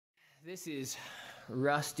This is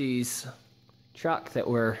Rusty's truck that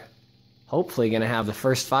we're hopefully going to have the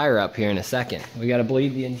first fire up here in a second. We got to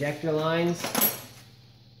bleed the injector lines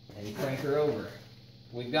and crank her over.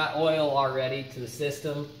 We've got oil already to the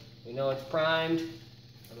system. We know it's primed.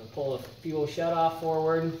 I'm going to pull the fuel shutoff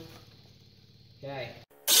forward. Okay.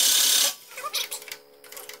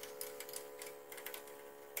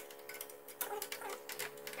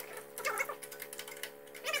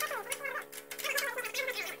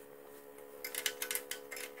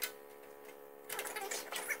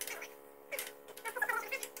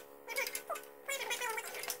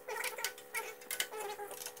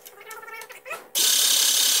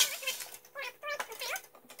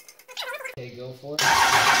 Okay, go for it.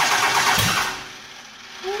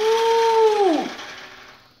 Woo!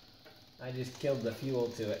 I just killed the fuel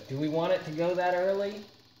to it. Do we want it to go that early?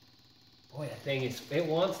 Boy, that thing is, it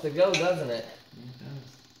wants to go, doesn't it? It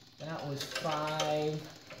does. That was 5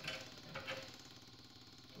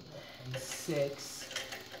 and 6.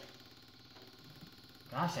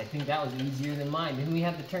 Gosh, I think that was easier than mine. Didn't we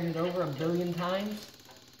have to turn it over 1 billion times?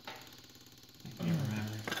 I can't remember.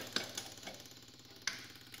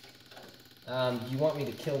 Do you want me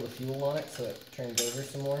to kill the fuel on it so it turns over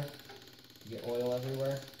some more? You get oil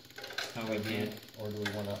everywhere? Oh, we did. Or do we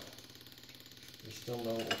want to... There's still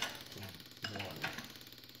no... one. We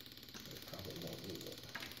probably won't need it.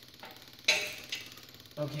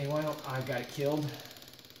 Okay, why don't... I've got it killed.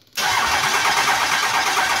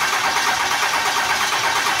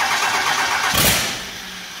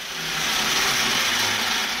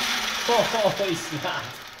 Holy snap!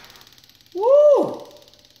 Woo!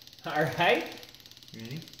 Alright.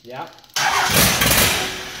 Ready? Yep.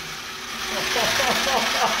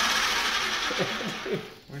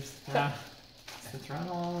 Where's the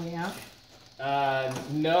throttle all the way out?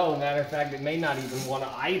 No, matter of fact, it may not even want to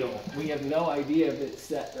idle. We have no idea if it's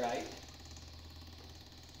set right.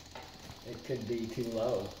 It could be too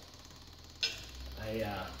low.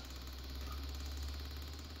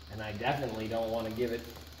 And I definitely don't want to give it,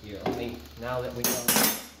 you know, I mean, now that we know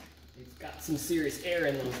it's got some serious air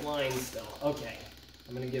in those lines still. Okay,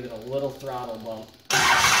 I'm going to give it a little throttle bump.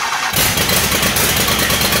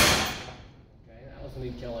 Okay, that was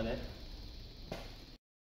me killing it.